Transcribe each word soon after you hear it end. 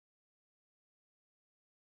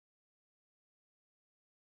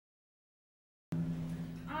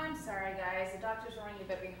doctor's running a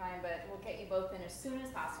bit behind, but we'll get you both in as soon as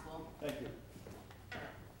possible. Thank you.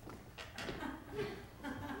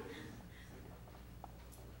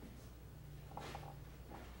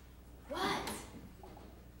 What?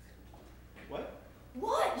 What?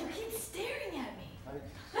 What? You keep staring at me.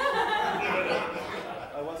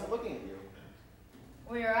 I wasn't looking at you.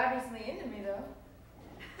 Well, you're obviously into me, though.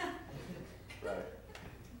 Right.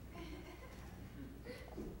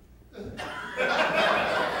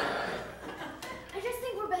 I just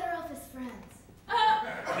think we're better off as friends.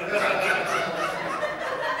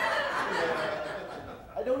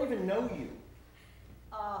 I don't even know you.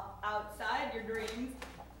 Outside your dreams.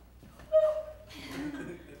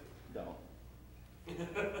 Don't.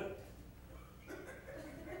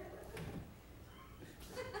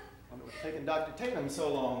 Wonder what's taking Dr. Tatum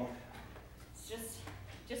so long. It's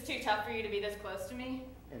just too tough for you to be this close to me.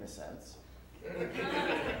 In a sense.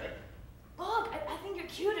 Look, I think you're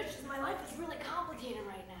cute. It's just my life is really complicated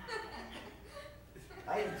right now.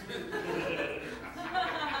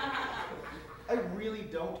 I really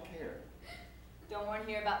don't care. Don't want to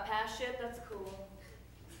hear about past shit? That's cool.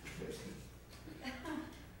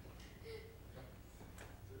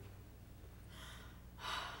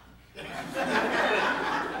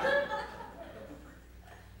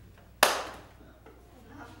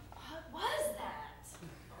 What was that?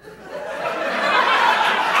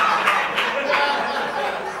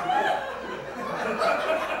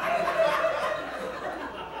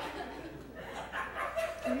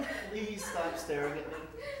 Can you please stop staring at me?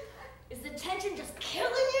 Is the tension just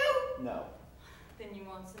killing you? No. Then you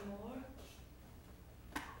want some more?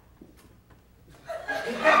 What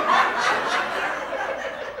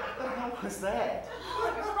the hell was that?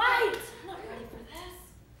 Oh, you're right. I'm not ready for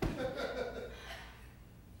this.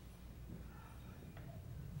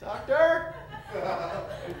 Doctor?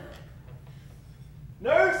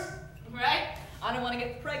 Nurse? Right? I don't want to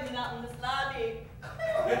get pregnant out in this lobby.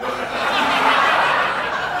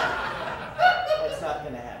 That's not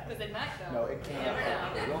gonna happen. Because it might, though. No, it You can't. never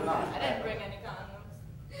know. It will not. I didn't bring any condoms.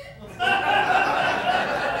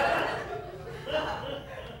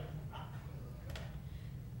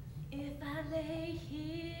 If I lay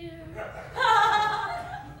here,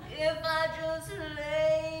 if I just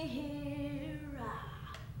lay here.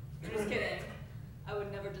 Just kidding. I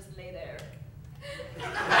would never just lay there. You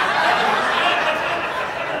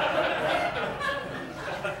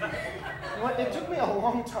know what? It took me a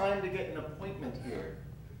long time to get an appointment here.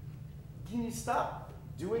 Can you stop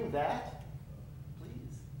doing that?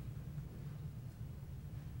 Please.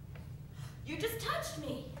 You just touched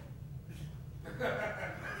me.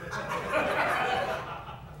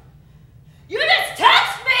 You just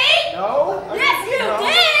touched me! No. Yes, you no, did!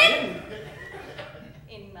 I didn't.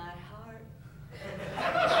 In my heart.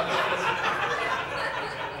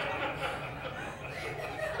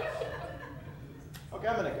 Okay,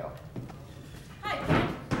 I'm gonna go. Hi,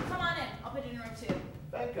 Ken. Come on in. I'll put you in room 2.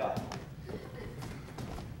 Thank God.